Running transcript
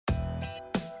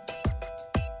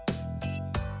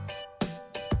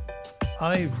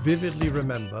I vividly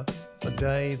remember the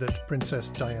day that Princess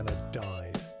Diana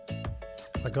died.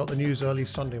 I got the news early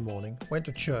Sunday morning, went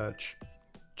to church.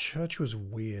 Church was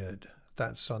weird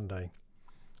that Sunday.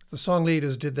 The song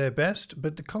leaders did their best,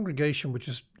 but the congregation was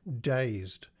just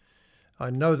dazed. I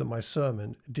know that my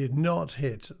sermon did not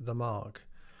hit the mark.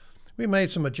 We made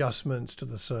some adjustments to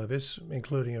the service,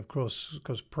 including, of course,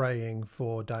 praying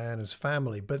for Diana's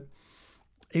family, but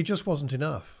it just wasn't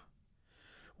enough.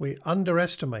 We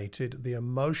underestimated the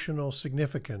emotional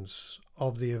significance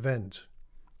of the event.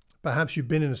 Perhaps you've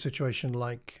been in a situation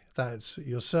like that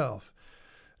yourself.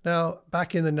 Now,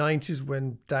 back in the 90s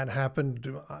when that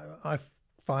happened, I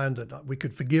found that we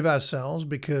could forgive ourselves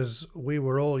because we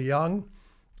were all young,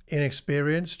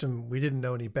 inexperienced, and we didn't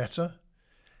know any better.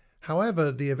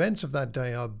 However, the events of that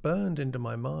day are burned into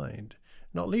my mind,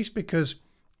 not least because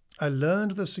I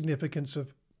learned the significance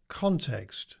of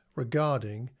context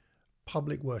regarding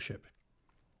public worship.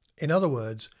 In other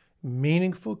words,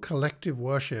 meaningful collective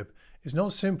worship is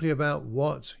not simply about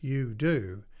what you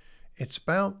do, it's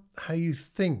about how you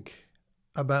think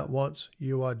about what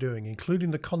you are doing,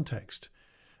 including the context.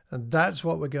 And that's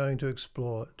what we're going to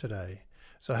explore today.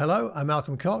 So hello, I'm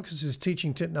Malcolm Cox. This is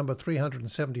teaching tip number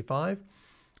 375.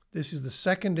 This is the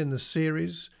second in the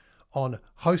series on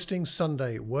hosting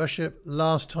Sunday worship.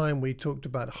 Last time we talked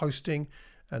about hosting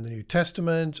and the New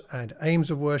Testament and aims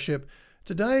of worship.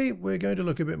 Today we're going to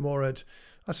look a bit more at,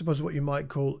 I suppose, what you might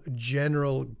call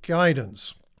general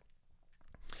guidance.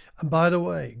 And by the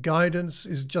way, guidance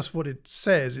is just what it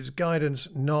says. It's guidance,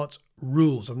 not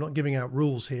rules. I'm not giving out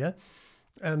rules here.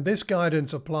 And this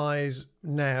guidance applies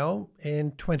now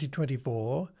in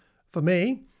 2024 for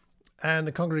me and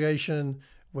the congregation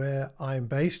where I'm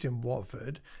based in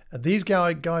Watford. And these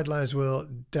guidelines will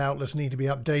doubtless need to be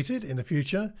updated in the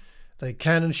future. They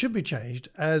can and should be changed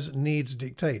as needs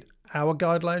dictate. Our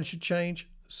guidelines should change,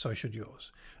 so should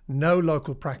yours. No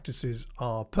local practices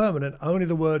are permanent. Only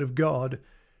the word of God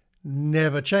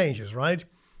never changes, right?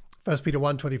 1 Peter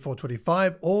 1, 24,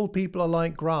 25, all people are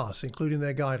like grass, including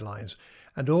their guidelines,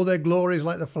 and all their glory is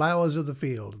like the flowers of the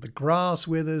field. The grass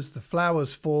withers, the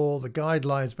flowers fall, the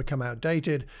guidelines become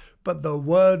outdated, but the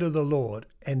word of the Lord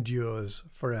endures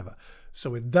forever.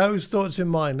 So with those thoughts in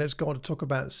mind, let's go on to talk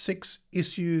about 6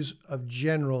 issues of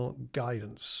general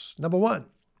guidance. Number 1,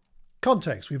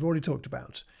 context, we've already talked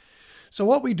about. So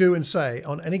what we do and say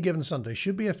on any given Sunday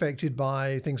should be affected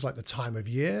by things like the time of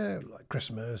year, like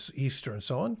Christmas, Easter, and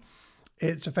so on.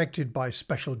 It's affected by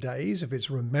special days, if it's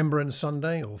Remembrance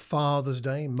Sunday or Father's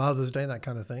Day, Mother's Day, that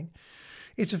kind of thing.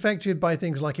 It's affected by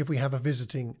things like if we have a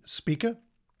visiting speaker,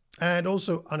 and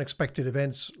also unexpected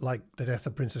events like the death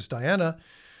of Princess Diana.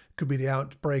 Could be the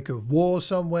outbreak of war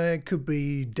somewhere, could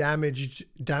be damage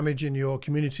in your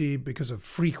community because of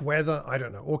freak weather. I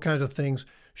don't know, all kinds of things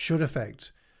should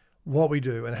affect what we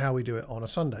do and how we do it on a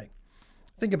Sunday.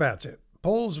 Think about it.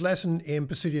 Paul's lesson in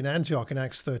Pisidian Antioch in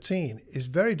Acts 13 is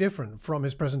very different from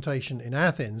his presentation in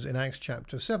Athens in Acts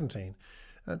chapter 17.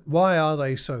 And why are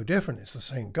they so different? It's the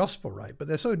same gospel, right? But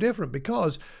they're so different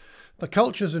because the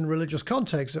cultures and religious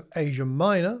contexts of Asia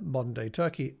Minor, modern-day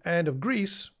Turkey, and of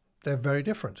Greece, they're very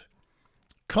different.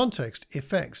 Context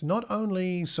affects not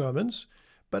only sermons,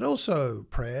 but also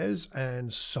prayers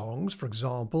and songs. For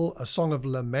example, a song of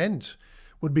lament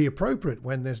would be appropriate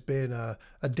when there's been a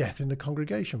death in the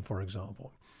congregation, for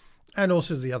example, and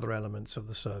also the other elements of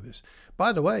the service.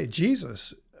 By the way,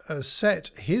 Jesus set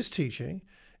his teaching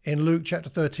in Luke chapter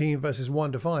 13, verses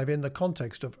 1 to 5 in the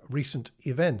context of recent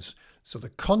events. So the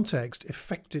context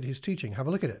affected his teaching. Have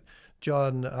a look at it.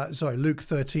 Luke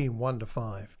 13, 1 to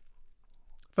 5.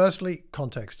 Firstly,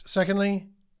 context. Secondly,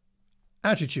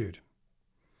 attitude.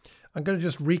 I'm going to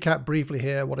just recap briefly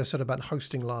here what I said about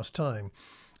hosting last time.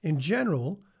 In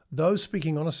general, those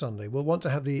speaking on a Sunday will want to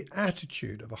have the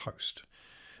attitude of a host.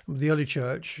 The early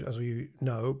church, as we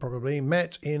know, probably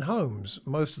met in homes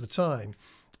most of the time.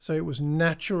 So it was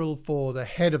natural for the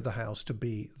head of the house to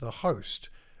be the host.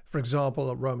 For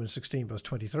example, Romans 16, verse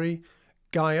 23,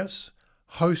 Gaius,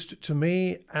 host to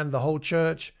me and the whole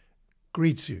church,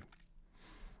 greets you.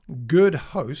 Good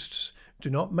hosts do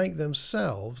not make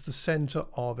themselves the center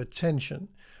of attention,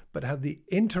 but have the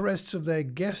interests of their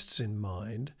guests in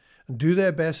mind and do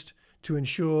their best to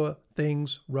ensure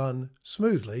things run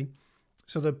smoothly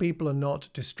so that people are not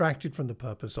distracted from the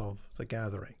purpose of the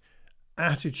gathering.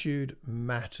 Attitude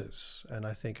matters, and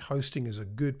I think hosting is a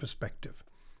good perspective.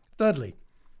 Thirdly,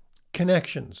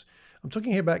 connections. I'm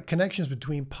talking here about connections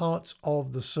between parts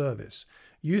of the service.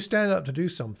 You stand up to do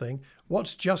something,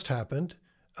 what's just happened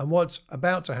and what's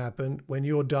about to happen when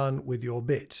you're done with your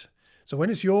bit. So when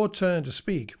it's your turn to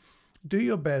speak, do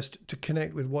your best to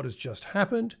connect with what has just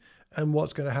happened and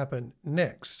what's going to happen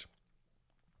next.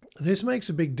 This makes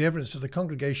a big difference to the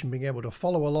congregation being able to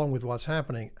follow along with what's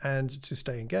happening and to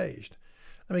stay engaged.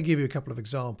 Let me give you a couple of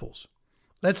examples.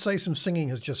 Let's say some singing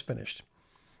has just finished.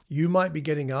 You might be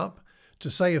getting up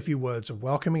to say a few words of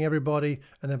welcoming everybody,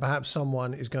 and then perhaps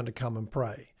someone is going to come and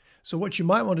pray. So what you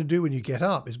might want to do when you get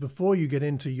up is, before you get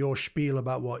into your spiel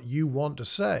about what you want to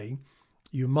say,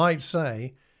 you might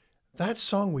say, that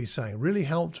song we sang really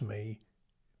helped me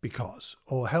because,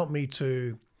 or helped me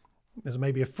to, there's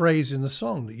maybe a phrase in the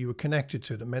song that you were connected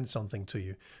to that meant something to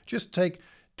you. Just take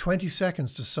 20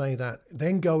 seconds to say that,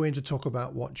 then go in to talk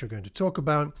about what you're going to talk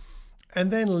about,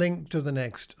 and then link to the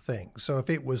next thing. So if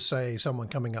it was, say, someone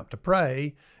coming up to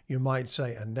pray, you might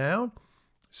say, and now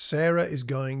Sarah is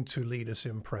going to lead us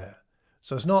in prayer.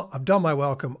 So it's not, I've done my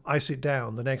welcome, I sit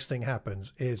down, the next thing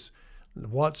happens. It's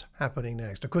what's happening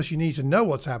next. Of course, you need to know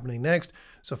what's happening next.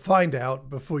 So find out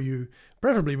before you,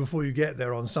 preferably before you get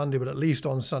there on Sunday, but at least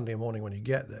on Sunday morning when you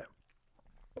get there.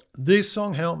 This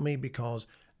song helped me because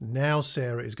now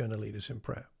Sarah is going to lead us in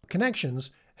prayer.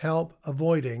 Connections help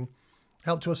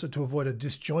to us to avoid a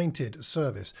disjointed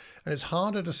service. And it's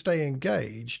harder to stay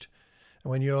engaged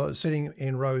when you're sitting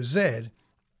in row Z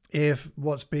if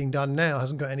what's being done now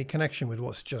hasn't got any connection with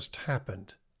what's just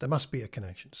happened. There must be a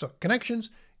connection. So connections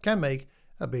can make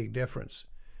a big difference.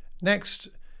 Next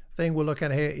thing we'll look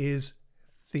at here is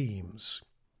themes.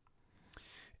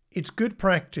 It's good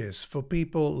practice for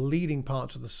people leading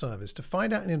parts of the service to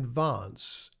find out in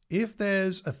advance if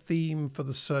there's a theme for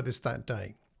the service that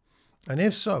day. And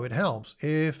if so, it helps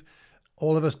if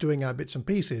all of us doing our bits and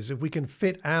pieces, if we can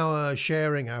fit our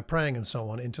sharing, our praying and so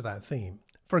on into that theme.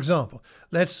 For example,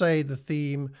 let's say the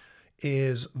theme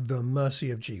is the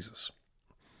mercy of Jesus.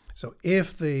 So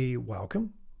if the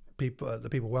welcome, the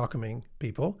people welcoming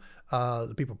people,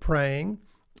 the people praying,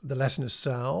 the lesson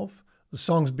itself, the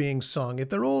songs being sung, if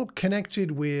they're all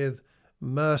connected with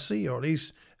mercy, or at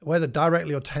least whether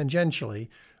directly or tangentially,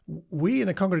 we in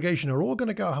a congregation are all going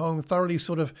to go home thoroughly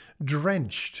sort of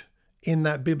drenched in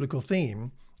that biblical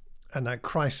theme and that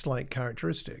Christ-like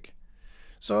characteristic.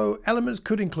 So elements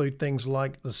could include things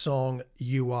like the song,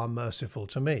 You Are Merciful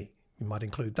to Me. You might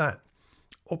include that.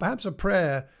 Or perhaps a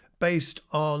prayer based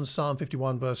on Psalm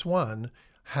 51 verse 1,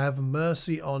 have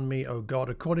mercy on me, O God,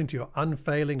 according to your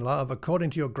unfailing love,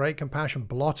 according to your great compassion,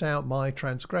 blot out my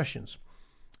transgressions.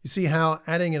 You see how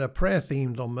adding in a prayer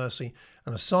themed on mercy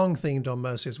and a song themed on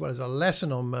mercy, as well as a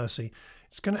lesson on mercy,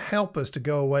 it's going to help us to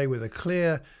go away with a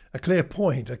clear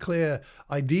point, a clear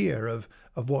idea of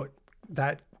what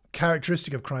that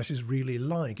characteristic of Christ is really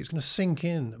like. It's going to sink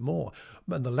in more.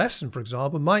 And the lesson, for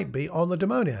example, might be on the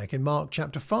demoniac in Mark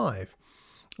chapter 5,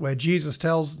 where Jesus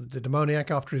tells the demoniac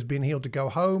after he's been healed to go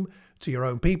home to your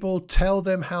own people, tell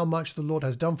them how much the Lord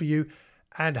has done for you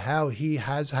and how he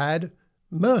has had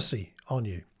mercy on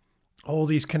you. All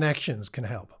these connections can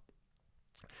help.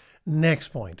 Next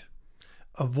point,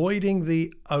 avoiding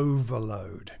the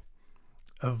overload.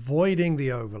 Avoiding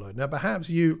the overload. Now, perhaps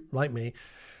you, like me,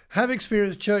 have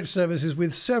experienced church services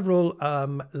with several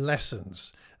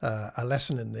lessons. A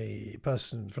lesson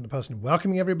in from the person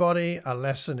welcoming everybody, a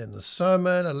lesson in the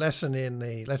sermon, a lesson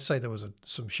in let's say there was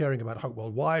some sharing about Hope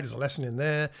Worldwide, there's a lesson in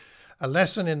there, a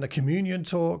lesson in the communion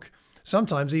talk.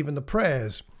 Sometimes even the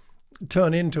prayers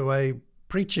turn into a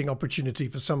preaching opportunity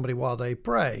for somebody while they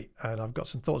pray. And I've got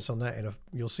some thoughts on that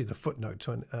you'll see the footnote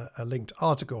to a linked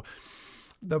article.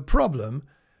 The problem,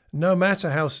 no matter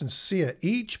how sincere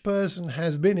each person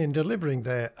has been in delivering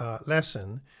their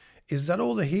lesson, is that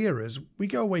all the hearers, we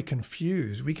go away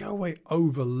confused, we go away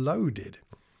overloaded.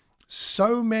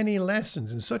 So many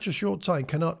lessons in such a short time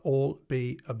cannot all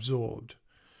be absorbed.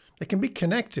 They can be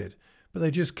connected, but they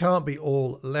just can't be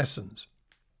all lessons.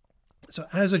 So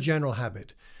as a general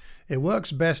habit, it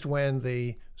works best when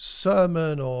the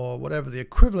sermon, or whatever the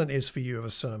equivalent is for you of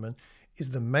a sermon,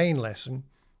 is the main lesson,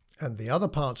 and the other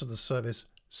parts of the service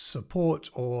support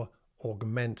or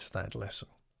augment that lesson.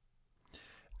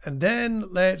 And then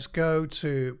let's go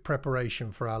to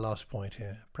preparation for our last point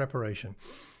here, preparation.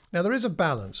 Now, there is a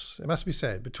balance, it must be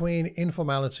said, between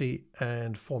informality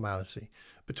and formality,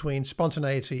 between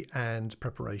spontaneity and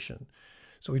preparation.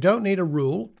 So we don't need a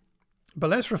rule,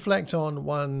 but let's reflect on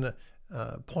one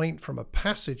point from a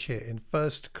passage here in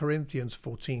 1 Corinthians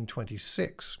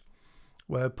 14:26,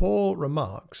 where Paul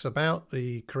remarks about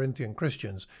the Corinthian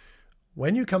Christians,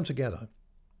 when you come together,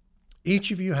 each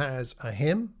of you has a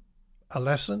hymn, a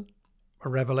lesson, a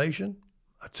revelation,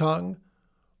 a tongue,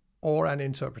 or an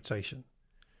interpretation.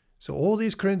 So all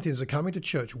these Corinthians are coming to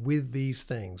church with these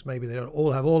things. Maybe they don't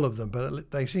all have all of them,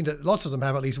 but they seem to, lots of them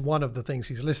have at least one of the things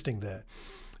he's listing there.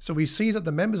 So we see that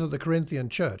the members of the Corinthian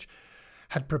church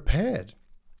had prepared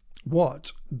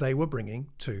what they were bringing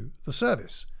to the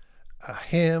service. A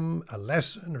hymn, a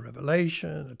lesson, a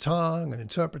revelation, a tongue, an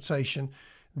interpretation.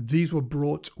 These were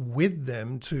brought with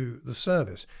them to the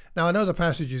service. Now, I know the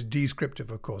passage is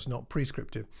descriptive, of course, not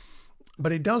prescriptive,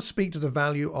 but it does speak to the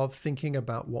value of thinking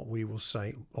about what we will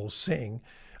say or sing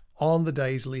on the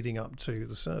days leading up to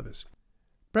the service.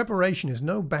 Preparation is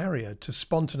no barrier to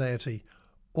spontaneity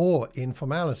or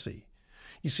informality.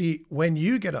 You see, when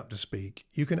you get up to speak,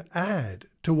 you can add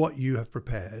to what you have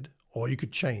prepared, or you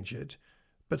could change it,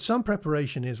 but some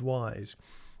preparation is wise.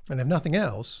 And if nothing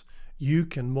else, you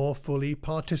can more fully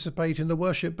participate in the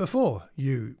worship before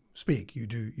you speak, you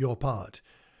do your part.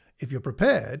 If you're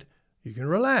prepared, you can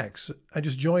relax and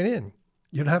just join in.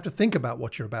 You don't have to think about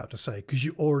what you're about to say because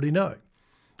you already know.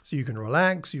 So you can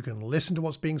relax, you can listen to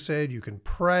what's being said, you can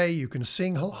pray, you can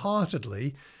sing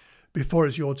wholeheartedly before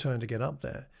it's your turn to get up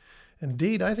there.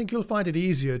 Indeed, I think you'll find it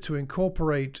easier to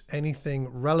incorporate anything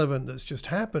relevant that's just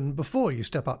happened before you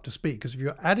step up to speak. Because if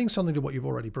you're adding something to what you've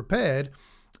already prepared,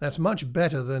 that's much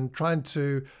better than trying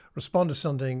to respond to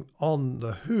something on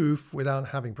the hoof without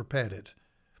having prepared it.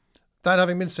 That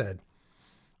having been said,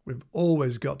 we've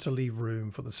always got to leave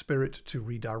room for the Spirit to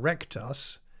redirect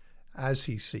us as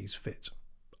He sees fit,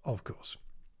 of course.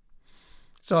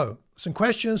 So, some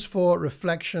questions for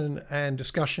reflection and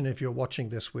discussion if you're watching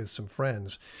this with some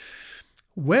friends.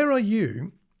 Where are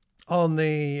you on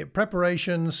the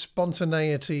preparation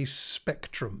spontaneity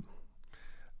spectrum?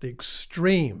 The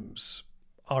extremes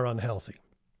are unhealthy.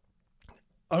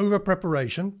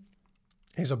 Over-preparation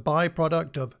is a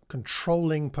byproduct of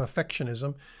controlling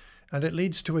perfectionism, and it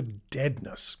leads to a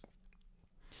deadness.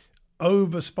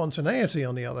 Over-spontaneity,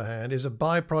 on the other hand, is a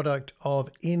byproduct of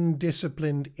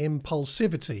indisciplined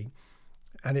impulsivity,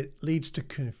 and it leads to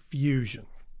confusion.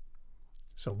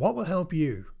 So what will help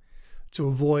you to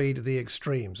avoid the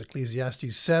extremes?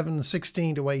 Ecclesiastes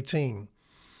 7:16-18.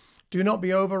 Do not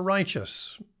be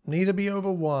over-righteous, neither be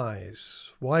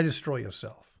over-wise. Why destroy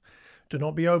yourself? Do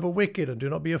not be over-wicked, and do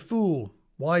not be a fool.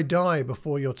 Why die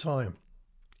before your time?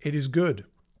 It is good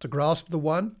to grasp the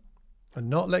one and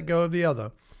not let go of the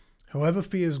other. Whoever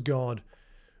fears God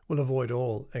will avoid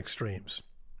all extremes.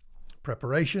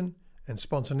 Preparation and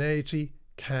spontaneity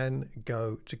can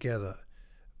go together,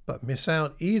 but miss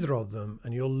out either of them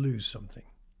and you'll lose something.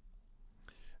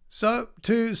 So,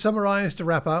 to summarize, to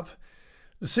wrap up,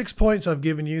 the 6 points I've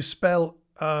given you spell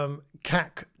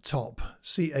CACTOP,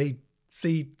 C-A-C-T-O-P.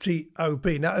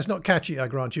 Now, it's not catchy, I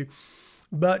grant you,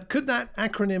 but could that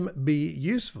acronym be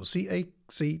useful?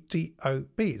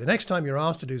 C-A-C-T-O-P. The next time you're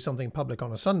asked to do something public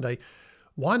on a Sunday,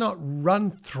 why not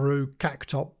run through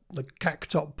the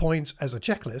CACTOP points as a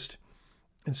checklist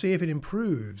and see if it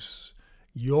improves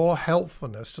your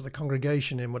helpfulness to the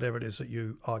congregation in whatever it is that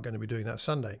you are going to be doing that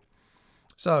Sunday.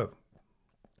 So,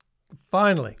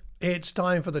 finally, it's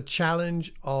time for the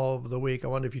challenge of the week. I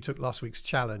wonder if you took last week's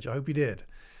challenge. I hope you did.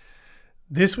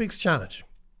 This week's challenge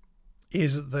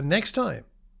is the next time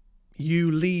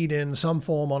you lead in some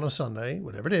form on a Sunday,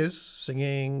 whatever it is,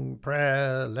 singing,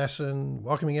 prayer, lesson,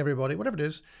 welcoming everybody, whatever it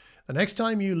is, the next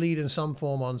time you lead in some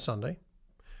form on Sunday,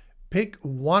 pick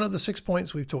one of the 6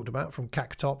 points we've talked about from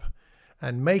CACTOP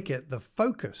and make it the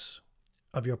focus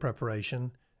of your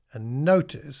preparation and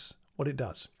notice what it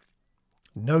does.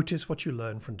 Notice what you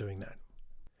learn from doing that.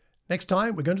 Next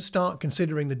time, we're going to start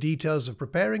considering the details of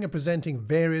preparing and presenting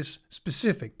various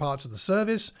specific parts of the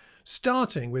service,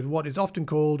 starting with what is often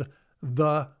called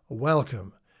the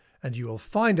welcome. And you will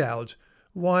find out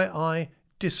why I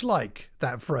dislike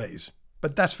that phrase.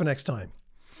 But that's for next time.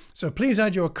 So please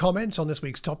add your comments on this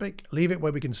week's topic. Leave it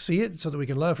where we can see it so that we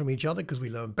can learn from each other, because we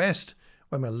learn best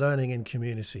when we're learning in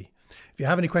community. If you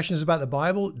have any questions about the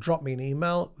Bible, drop me an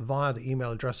email via the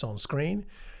email address on screen.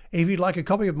 If you'd like a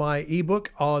copy of my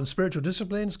ebook on spiritual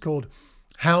disciplines called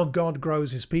How God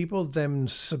Grows His People, then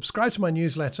subscribe to my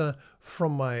newsletter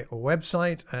from my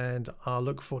website, and I'll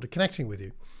look forward to connecting with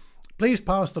you. Please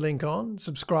pass the link on,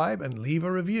 subscribe, and leave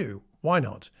a review. Why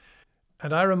not?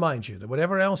 And I remind you that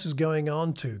whatever else is going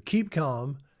on, to keep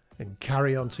calm and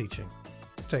carry on teaching.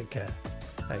 Take care,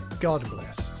 and God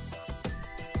bless.